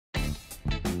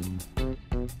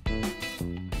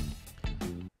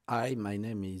Hi, my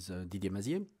name is Didier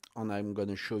Mazier, and I'm going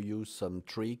to show you some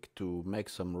trick to make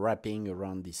some wrapping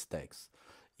around this text.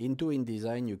 Into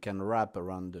InDesign, you can wrap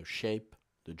around the shape,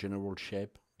 the general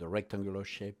shape, the rectangular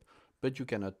shape, but you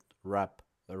cannot wrap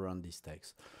around this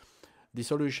text. The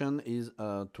solution is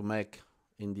to make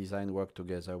InDesign work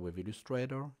together with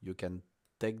Illustrator. You can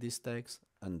take this text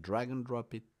and drag and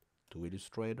drop it to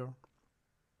Illustrator.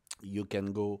 You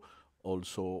can go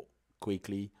also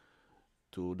quickly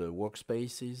to the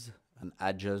workspaces and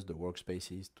adjust the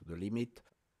workspaces to the limit,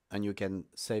 and you can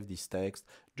save this text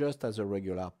just as a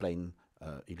regular plain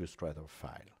Illustrator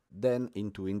file. Then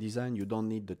into InDesign you don't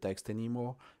need the text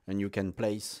anymore, and you can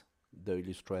place the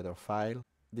Illustrator file.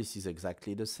 This is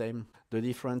exactly the same. The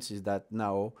difference is that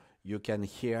now you can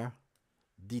here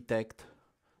detect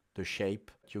the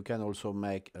shape. You can also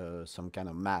make some kind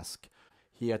of mask.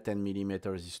 Here 10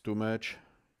 millimeters is too much,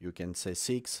 you can say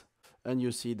 6, and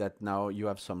you see that now you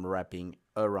have some wrapping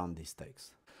around this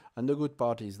text. And the good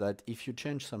part is that if you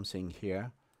change something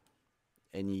here,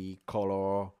 any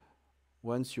color,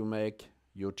 once you make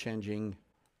your changing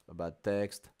about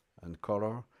text and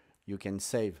color, you can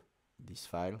save this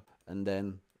file, and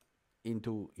then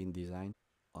into InDesign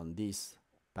on this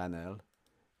panel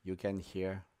you can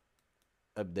here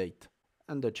update,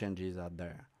 and the changes are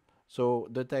there. So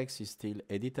the text is still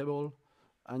editable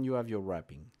and you have your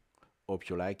wrapping. Hope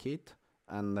you like it,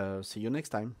 and see you next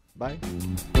time. Bye.